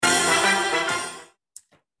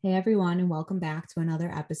Hey everyone, and welcome back to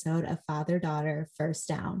another episode of Father Daughter First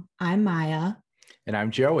Down. I'm Maya. And I'm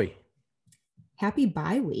Joey. Happy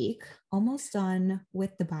bye week. Almost done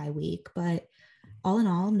with the bye week, but all in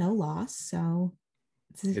all, no loss. So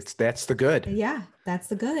That's the good. Yeah, that's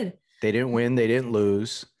the good. They didn't win, they didn't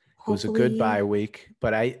lose. It was a good bye Hopefully, week,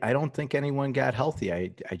 but I don't think anyone got healthy.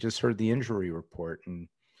 I just heard the injury report, and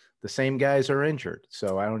the same guys are injured.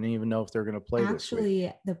 So I don't even know if they're going to play this week.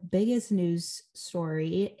 actually, the biggest news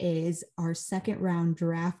story is our second round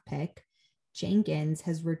draft pick, Jenkins,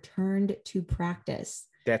 has returned to practice.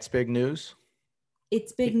 That's big news.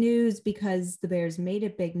 It's big news because the Bears made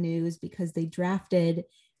it big news because they drafted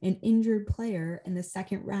an injured player in the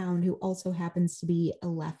second round who also happens to be a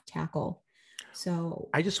left tackle. So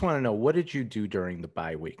I just want to know, what did you do during the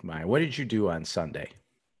bye week, Maya? What did you do on Sunday?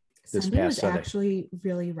 This Sunday past was Sunday. actually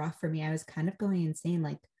really rough for me. I was kind of going insane.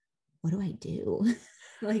 Like, what do I do?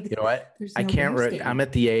 Like, You know what? there's I no can't. Bears game. I'm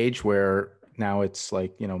at the age where now it's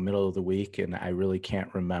like, middle of the week, and I really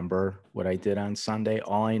can't remember what I did on Sunday.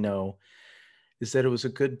 All I know is that it was a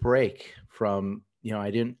good break from,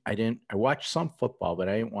 I watched some football, but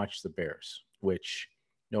I didn't watch the Bears, which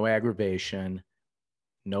no aggravation,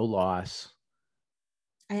 no loss.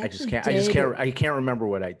 I actually I can't remember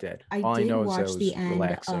what I did. I All I did know is that it watch the was end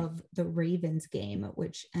relaxing. of the Ravens game,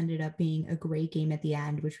 which ended up being a great game at the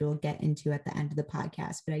end, which we'll get into at the end of the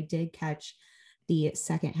podcast. But I did catch the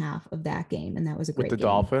second half of that game, and that was a With great the game.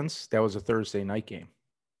 Dolphins, that was a Thursday night game.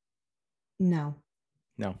 No,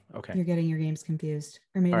 No. Okay. you're getting your games confused,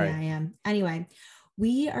 or All maybe right. I am. Anyway,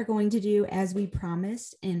 we are going to do as we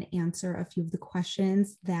promised and answer a few of the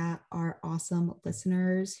questions that our awesome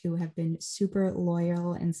listeners who have been super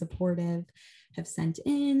loyal and supportive have sent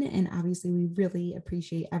in. And obviously, we really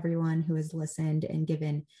appreciate everyone who has listened and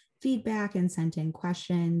given feedback and sent in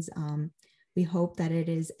questions. We hope that it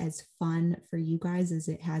is as fun for you guys as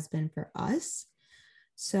it has been for us.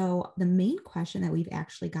 So, the main question that we've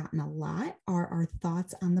actually gotten a lot are our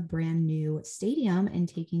thoughts on the brand new stadium and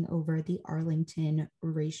taking over the Arlington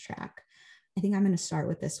racetrack. I think I'm going to start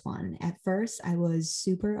with this one. At first, I was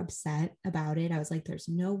super upset about it. I was like, there's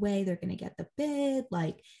no way they're going to get the bid.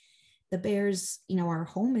 Like, the Bears, our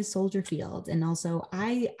home is Soldier Field. And also,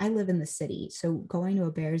 I live in the city. So, going to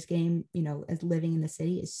a Bears game, as living in the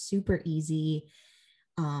city is super easy.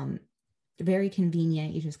 Um, Very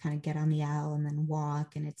convenient. You just kind of get on the L and then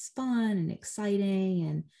walk, and it's fun and exciting.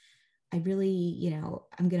 And I really,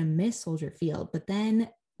 I'm going to miss Soldier Field. But then,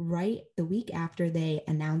 right the week after they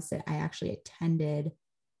announced it, I actually attended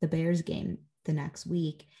the Bears game the next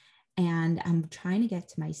week. And I'm trying to get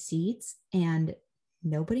to my seats, and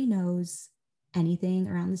nobody knows anything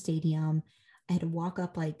around the stadium. I had to walk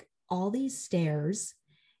up like all these stairs.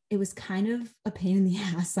 It was kind of a pain in the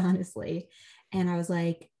ass, honestly. And I was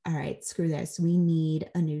like, all right, screw this. We need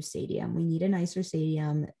a new stadium. We need a nicer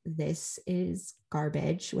stadium. This is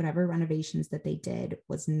garbage. Whatever renovations that they did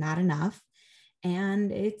was not enough.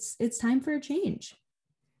 And it's time for a change.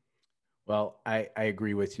 Well, I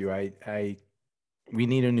agree with you. We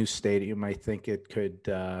need a new stadium. I think it could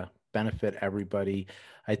benefit everybody.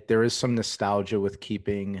 There is some nostalgia with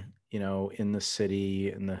keeping, in the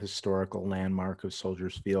city and the historical landmark of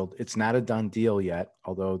Soldiers Field. It's not a done deal yet,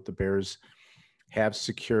 although the Bears have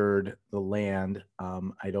secured the land.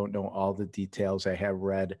 I don't know all the details. I have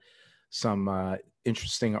read some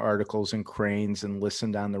interesting articles in Cranes and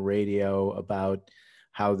listened on the radio about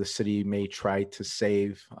how the city may try to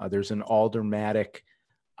save. There's an aldermatic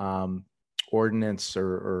ordinance,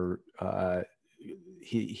 or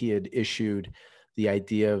he had issued the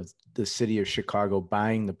idea of the city of Chicago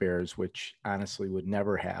buying the Bears, which honestly would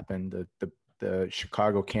never happen. The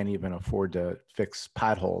Chicago can't even afford to fix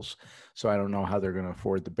potholes, so I don't know how they're going to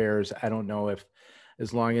afford the Bears. I don't know if,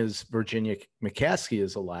 as long as Virginia McCaskey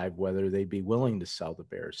is alive, whether they'd be willing to sell the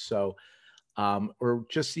Bears. So, or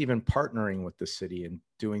just even partnering with the city and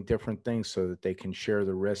doing different things so that they can share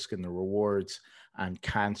the risk and the rewards on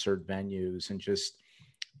concert venues, and just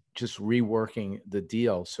reworking the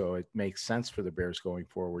deal so it makes sense for the Bears going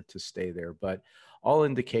forward to stay there. But all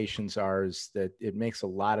indications are is that it makes a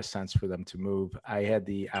lot of sense for them to move. I had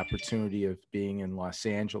the opportunity of being in Los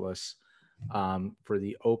Angeles for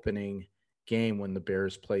the opening game when the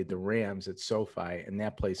Bears played the Rams at SoFi, and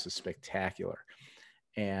that place is spectacular.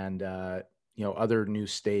 And other new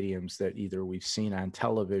stadiums that either we've seen on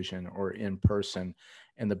television or in person,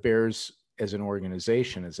 and the Bears as an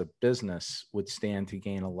organization, as a business, would stand to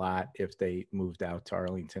gain a lot if they moved out to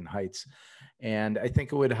Arlington Heights. And I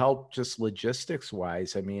think it would help just logistics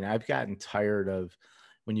wise. I mean, I've gotten tired of,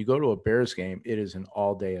 when you go to a Bears game, it is an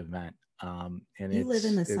all day event. And You live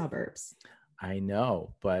in the suburbs. I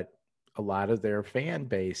know, but a lot of their fan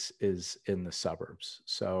base is in the suburbs.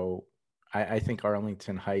 So I think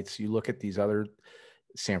Arlington Heights, you look at these other,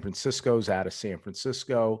 San Francisco's out of San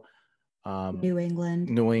Francisco, New England.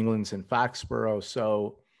 New England's in Foxborough.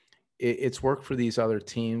 So it's worked for these other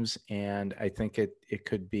teams. And I think it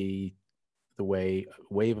could be the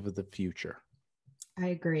wave of the future. I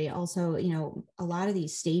agree. Also, a lot of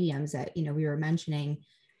these stadiums that, we were mentioning,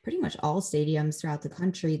 pretty much all stadiums throughout the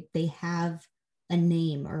country, they have a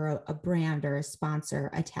name or a brand or a sponsor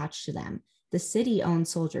attached to them. The city owns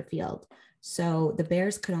Soldier Field. So the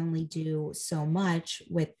Bears could only do so much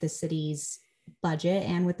with the city's budget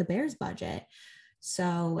and with the Bears budget.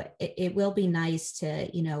 So it will be nice to,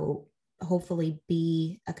 hopefully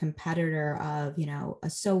be a competitor of, a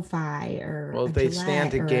SoFi or well, a they Gillette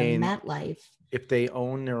stand to or gain, a MetLife. if they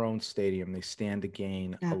own their own stadium, they stand to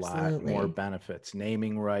gain Absolutely. a lot more benefits,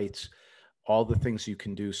 naming rights, all the things you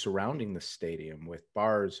can do surrounding the stadium with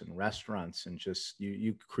bars and restaurants, and just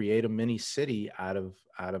you create a mini city out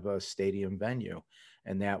of a stadium venue.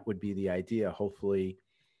 And that would be the idea. Hopefully,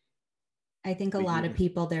 I think a lot of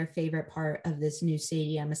people, their favorite part of this new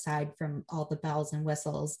stadium, aside from all the bells and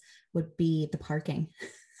whistles, would be the parking.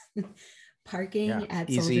 Parking at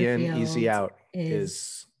easy Soldier in, Field easy out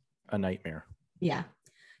is a nightmare. Yeah,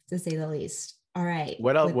 to say the least. All right.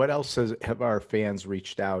 What else have our fans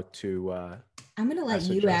reached out to? I'm going to let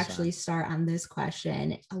you actually start on this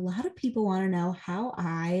question. A lot of people want to know how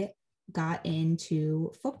I got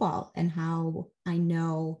into football and how I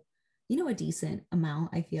know, a decent amount,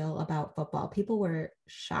 I feel, about football. People were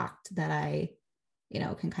shocked that I,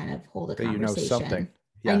 can kind of hold a conversation. Something.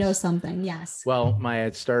 Yes. I know something. Yes. Well, Maya,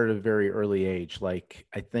 it started at a very early age. Like,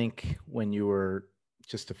 I think when you were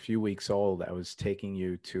just a few weeks old, I was taking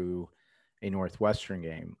you to a Northwestern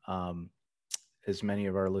game. As many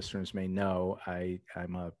of our listeners may know,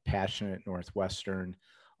 I'm a passionate Northwestern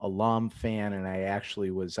alum fan, and I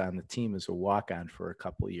actually was on the team as a walk-on for a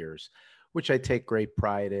couple of years, which I take great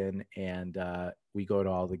pride in. And we go to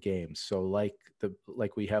all the games. So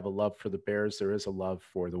like we have a love for the Bears, there is a love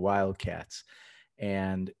for the Wildcats.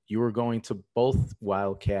 And you were going to both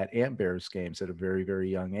Wildcat and Bears games at a very,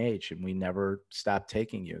 very young age, and we never stopped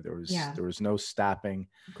taking you. There was no stopping.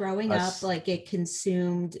 Growing up, like, it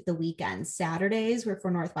consumed the weekends. Saturdays were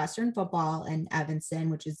for Northwestern football in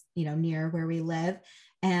Evanston, which is, near where we live.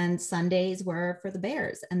 And Sundays were for the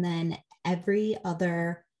Bears. And then every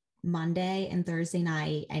other Monday and Thursday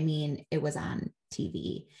night, it was on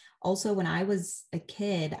TV. Also, when I was a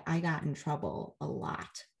kid, I got in trouble a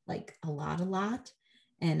lot. Like a lot.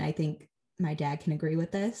 And I think my dad can agree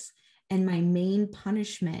with this. And my main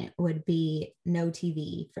punishment would be no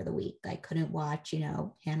TV for the week. I couldn't watch,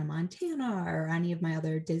 Hannah Montana or any of my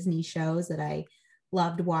other Disney shows that I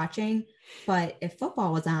loved watching. But if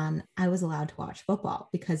football was on, I was allowed to watch football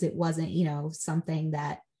because it wasn't, something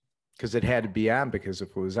that. Because it had to be on, because if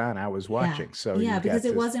it was on, I was watching. Yeah. So yeah, because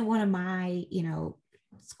it wasn't one of my,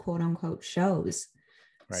 quote unquote shows.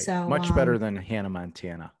 Right. So much better than Hannah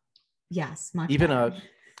Montana. Yes, much even better.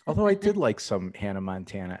 Although I did like some Hannah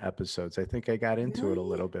Montana episodes. I think I got into it a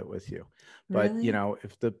little bit with you. But really?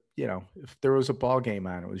 If there was a ball game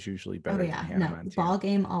on, it was usually better than Hannah Montana. Ball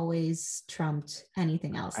game always trumped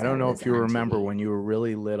anything else. I don't know if you remember when you were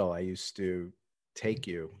really little, I used to take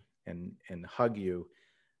you and hug you,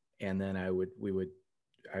 and then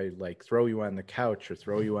I'd like throw you on the couch or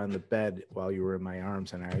throw you on the bed while you were in my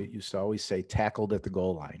arms. And I used to always say, tackled at the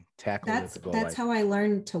goal line, That's how I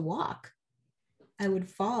learned to walk. I would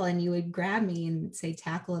fall and you would grab me and say,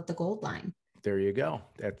 tackle at the goal line. There you go.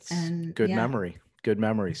 That's good memory. Good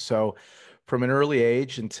memory. So from an early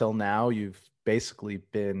age until now, you've basically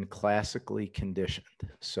been classically conditioned.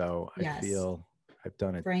 So I feel I've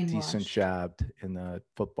done a decent job in the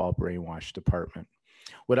football brainwash department.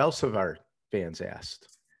 What else have our fans asked?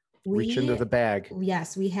 Reach into the bag.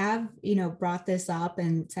 Yes, we have, brought this up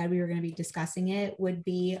and said we were going to be discussing it, would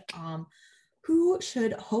be who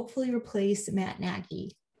should hopefully replace Matt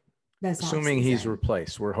Nagy. Assuming he's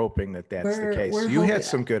replaced. We're hoping that's the case. You had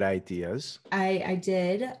some good ideas. I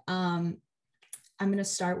did. I'm going to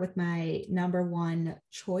start with my number one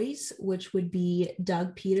choice, which would be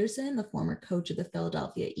Doug Peterson, the former coach of the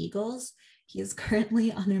Philadelphia Eagles. He is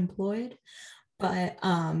currently unemployed. But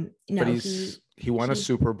he won a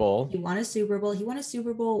Super Bowl. He won a Super Bowl. He won a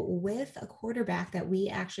Super Bowl with a quarterback that we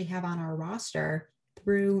actually have on our roster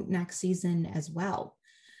through next season as well.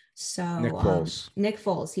 So Nick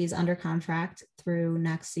Foles, he's under contract through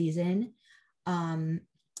next season.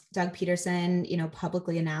 Doug Peterson,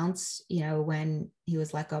 publicly announced, when he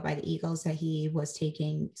was let go by the Eagles that he was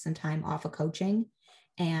taking some time off of coaching,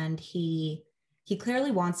 and he he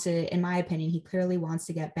clearly wants to, in my opinion, he clearly wants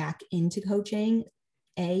to get back into coaching.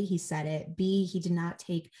 A, he said it. B, he did not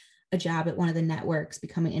take a job at one of the networks,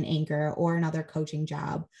 becoming an anchor or another coaching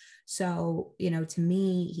job. So, to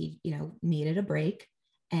me, he, needed a break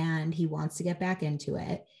and he wants to get back into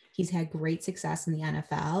it. He's had great success in the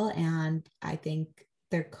NFL. And I think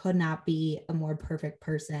there could not be a more perfect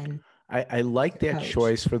person. I like that coach.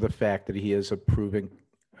 choice for the fact that he is a proven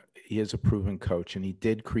coach, and he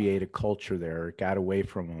did create a culture there. It got away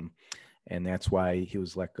from him, and that's why he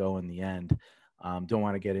was let go in the end. Don't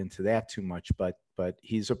want to get into that too much, but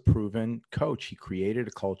he's a proven coach. He created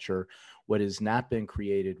a culture. What has not been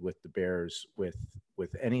created with the Bears, with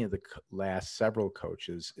any of the last several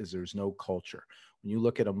coaches, is there's no culture. When you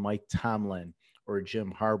look at a Mike Tomlin or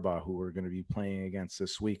Jim Harbaugh, who we're going to be playing against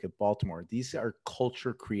this week at Baltimore, these are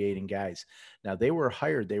culture creating guys. Now, they were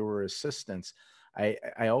hired, they were assistants. I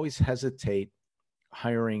always hesitate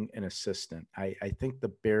hiring an assistant. I think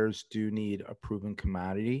the Bears do need a proven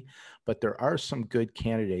commodity, but there are some good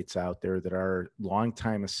candidates out there that are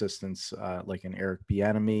longtime assistants, like an Eric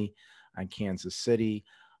Bieniemy on Kansas City.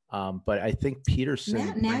 But I think Peterson.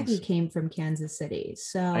 Matt Nagy came from Kansas City,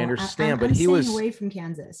 so I understand, but I'm he staying was away from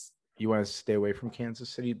Kansas. You want to stay away from Kansas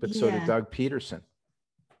City, but so did Doug Peterson.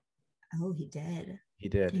 Oh, he did. He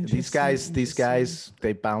did. These guys,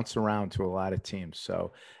 they bounce around to a lot of teams.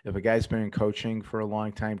 So if a guy's been in coaching for a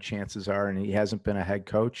long time, chances are, and he hasn't been a head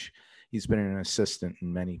coach, he's been an assistant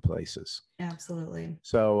in many places. Absolutely.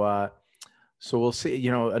 So we'll see.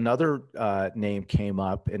 Another name came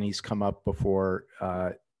up, and he's come up before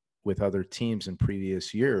with other teams in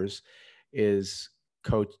previous years, is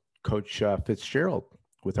Coach Fitzgerald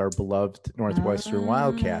with our beloved Northwestern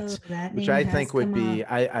Wildcats, which I think would be,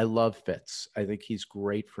 I love Fitz. I think he's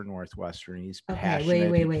great for Northwestern. He's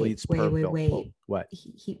passionate. He pleads purple. What?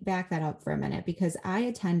 He back that up for a minute, because I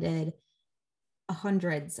attended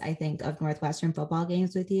hundreds, I think, of Northwestern football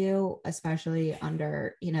games with you, especially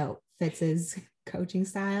under, Fitz's coaching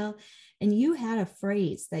style. And you had a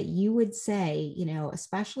phrase that you would say,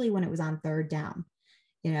 especially when it was on third down,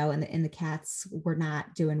 and the Cats were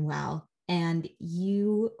not doing well. And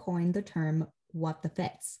you coined the term "what the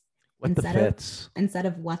Fitz." Instead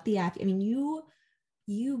of what the F. I mean,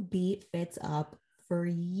 you beat Fitz up for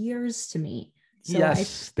years to me. So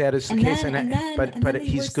yes, that is the case. But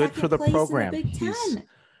he's good for the program.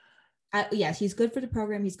 Yes, he's good for the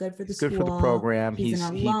program. He's good for the school. Good for the program. He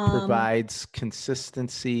provides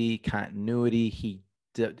consistency, continuity. He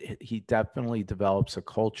definitely develops a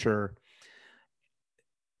culture.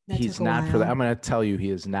 He's not for the. I'm going to tell you, he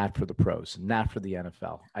is not for the pros, not for the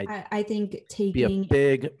NFL. I think taking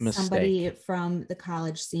somebody from the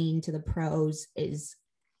college scene to the pros is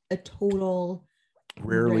a total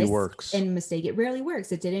rarely works and mistake. It rarely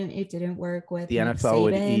works. It didn't work with the NFL.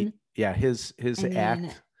 Would eat. Yeah, his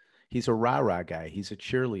act. He's a rah-rah guy. He's a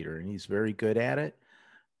cheerleader, and he's very good at it.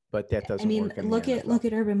 But that doesn't work. Look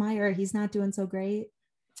at Urban Meyer. He's not doing so great.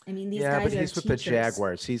 I mean, these guys but he's with the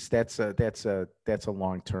Jaguars. That's a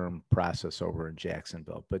long-term process over in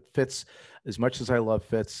Jacksonville. But Fitz, as much as I love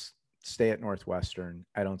Fitz, stay at Northwestern.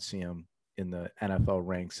 I don't see him in the NFL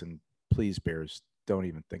ranks, and please, Bears, don't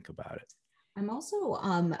even think about it. I'm also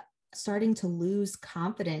starting to lose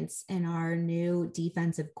confidence in our new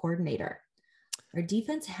defensive coordinator. Our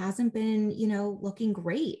defense hasn't been, looking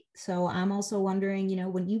great. So I'm also wondering,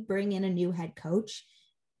 when you bring in a new head coach,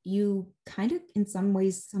 you kind of, in some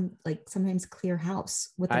ways, sometimes clear house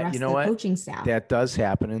with the rest of the coaching staff. That does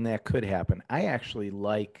happen, and that could happen. I actually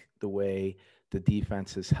like the way the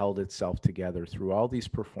defense has held itself together through all these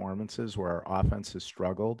performances where our offense has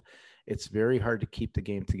struggled. It's very hard to keep the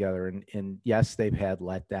game together. And yes, they've had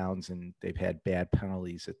letdowns and they've had bad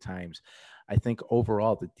penalties at times. I think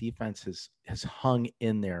overall the defense has hung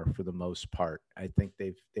in there for the most part. I think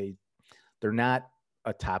they're not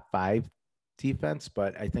a top 5 defense,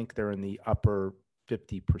 but I think they're in the upper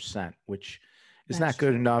 50%, which is not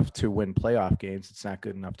good enough to win playoff games. It's not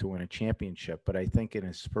good enough to win a championship. But I think in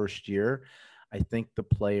his first year, I think the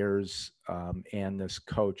players and this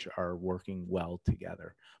coach are working well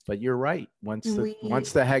together. But you're right. Once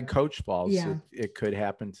the head coach falls, it could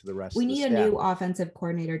happen to the rest of the staff. We need a new offensive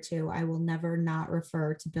coordinator too. I will never not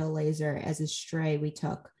refer to Bill Lazor as a stray we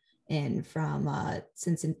took in from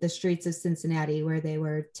the streets of Cincinnati, where they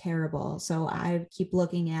were terrible. So I keep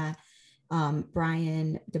looking at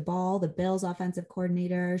Brian DeBall, the Bills offensive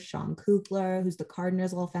coordinator, Sean Kugler, who's the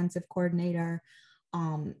Cardinals offensive coordinator.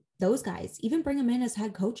 Those guys, even bring them in as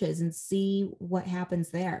head coaches and see what happens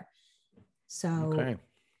there. So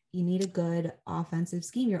you need a good offensive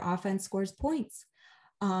scheme. Your offense scores points.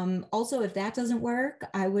 Also, if that doesn't work,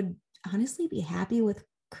 I would honestly be happy with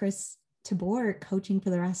Chris Tabor coaching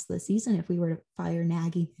for the rest of the season if we were to fire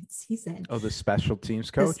Nagy mid-season. Oh, the special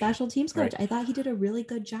teams The coach? special teams coach. Right. I thought he did a really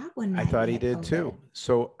good job when I Nagy thought he had did COVID. too.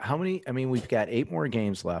 So how many, I mean, we've got 8 more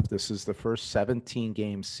games left. This is the first 17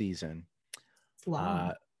 game season. It's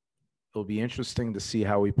long. It'll be interesting to see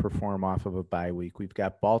how we perform off of a bye week. We've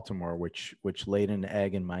got Baltimore, which laid an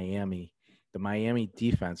egg in Miami. The Miami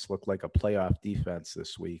defense looked like a playoff defense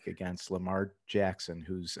this week against Lamar Jackson,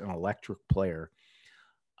 who's an electric player.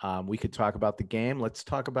 We could talk about the game. Let's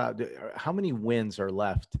talk about how many wins are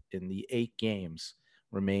left in the 8 games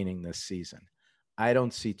remaining this season. I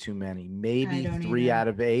don't see too many. Maybe 3 either. out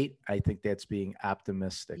of 8. I think that's being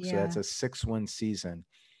optimistic. Yeah. So that's a 6-win season.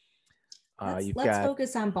 Let's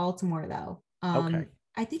focus on Baltimore, though. Okay.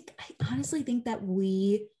 I honestly think that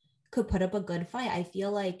we could put up a good fight. I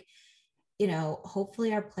feel like,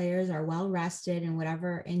 hopefully our players are well rested and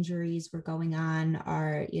whatever injuries were going on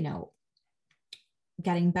are,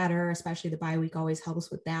 getting better, especially the bye week always helps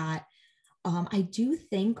with that. I do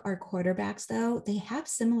think our quarterbacks, though, they have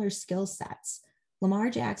similar skill sets. Lamar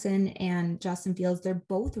Jackson and Justin Fields, they're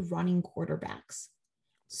both running quarterbacks.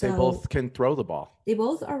 So they both can throw the ball. They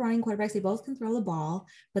both are running quarterbacks. They both can throw the ball.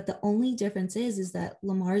 But the only difference is that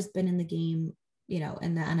Lamar's been in the game,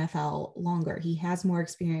 in the NFL longer. He has more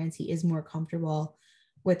experience. He is more comfortable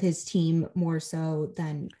with his team more so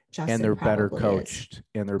than Justin. And they're better coached.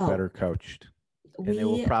 And they're better coached. We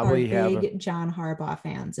will probably are big John Harbaugh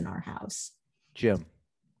fans in our house. Jim.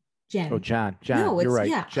 Oh, John. No, you're right.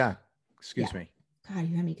 Yeah. John. Excuse me. God,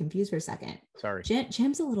 you had me confused for a second. Sorry.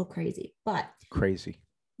 Jim's a little crazy, but crazy.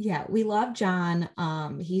 Yeah, we love John.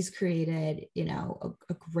 He's created,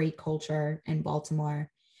 a great culture in Baltimore,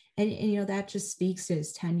 and that just speaks to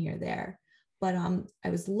his tenure there. But I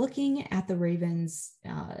was looking at the Ravens,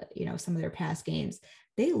 some of their past games.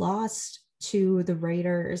 They lost to the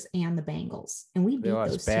Raiders and the Bengals, and we beat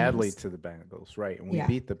those badly teams. To the Bengals, right? And we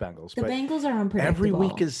beat the Bengals. The Bengals are unpredictable. Every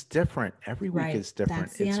week is different. Every week is different.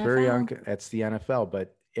 That's the NFL. That's the NFL.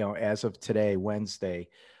 But as of today, Wednesday,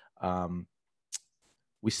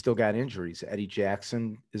 we still got injuries. Eddie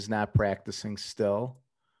Jackson is not practicing still.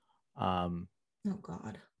 Oh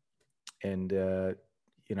God. And other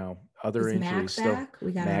is injuries Mac still.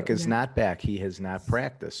 Mac is not back. He has not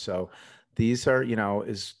practiced. So these are,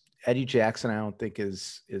 is Eddie Jackson, I don't think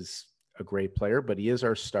is a great player, but he is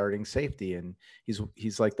our starting safety, and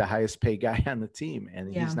he's like the highest paid guy on the team,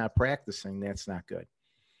 and he's not practicing. That's not good.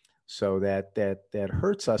 So that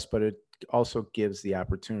hurts us, but it also gives the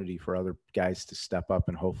opportunity for other guys to step up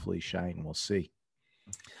and hopefully shine. We'll see.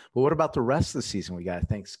 But what about the rest of the season? We got a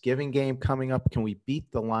Thanksgiving game coming up. Can we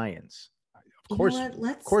beat the Lions? Of course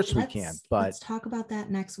we can. But let's talk about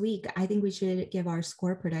that next week. I think we should give our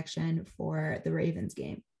score prediction for the Ravens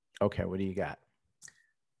game. Okay, what do you got?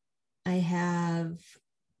 I have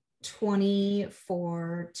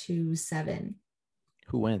 24-7.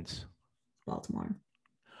 Who wins? Baltimore.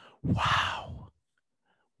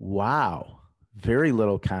 Wow. Very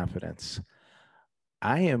little confidence.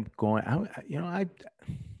 I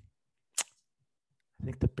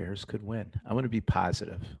think the Bears could win. I'm going to be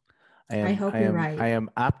positive. I hope you're right. I am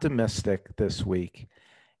optimistic this week,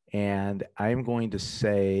 and I'm going to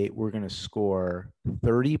say we're going to score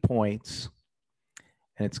 30 points,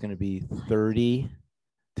 and it's going to be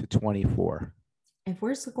 30-24. If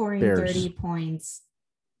we're scoring Bears. 30 points,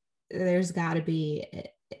 there's got to be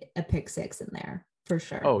a pick six in there for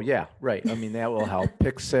sure. Oh, yeah, right. I mean, that will help.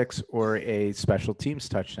 Pick six or a special teams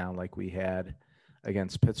touchdown like we had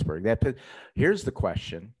against Pittsburgh. Here's the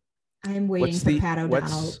question. I'm waiting for Pat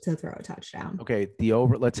O'Donnell to throw a touchdown. Okay,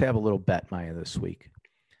 let's have a little bet, Maya, this week.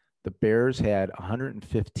 The Bears had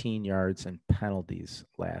 115 yards and penalties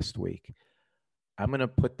last week. I'm going to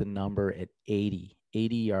put the number at 80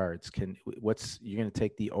 yards. You're going to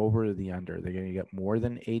take the over or the under? They're going to get more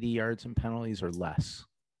than 80 yards and penalties or less?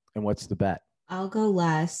 And what's the bet? I'll go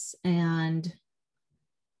less. And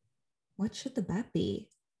what should the bet be?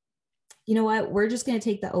 You know what? We're just going to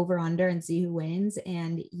take the over under and see who wins.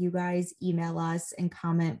 And you guys email us and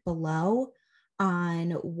comment below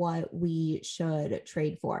on what we should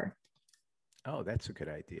trade for. Oh, that's a good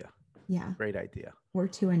idea. Yeah. Great idea. We're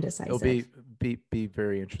too indecisive. It'll be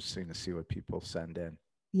very interesting to see what people send in.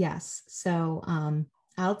 Yes. So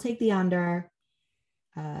I'll take the under.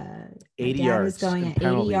 80 yards. Is going at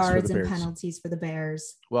 80 yards and penalties for the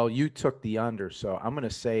Bears. Well, you took the under, so I'm going to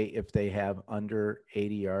say if they have under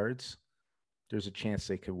 80 yards, there's a chance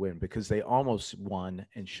they could win because they almost won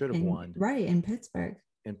and should have won. Right, in Pittsburgh.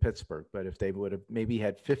 But if they would have maybe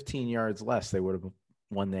had 15 yards less, they would have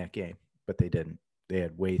won that game. But they didn't. They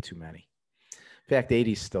had way too many. In fact,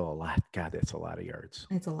 80 is still a lot. God, that's a lot of yards.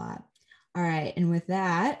 It's a lot. All right, and with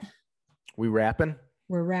that, We rapping?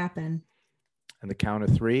 We're rapping. And the count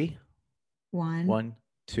of three. One, 1,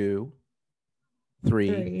 2, 3.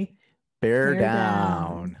 three. Bear Bear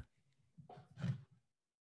down. down.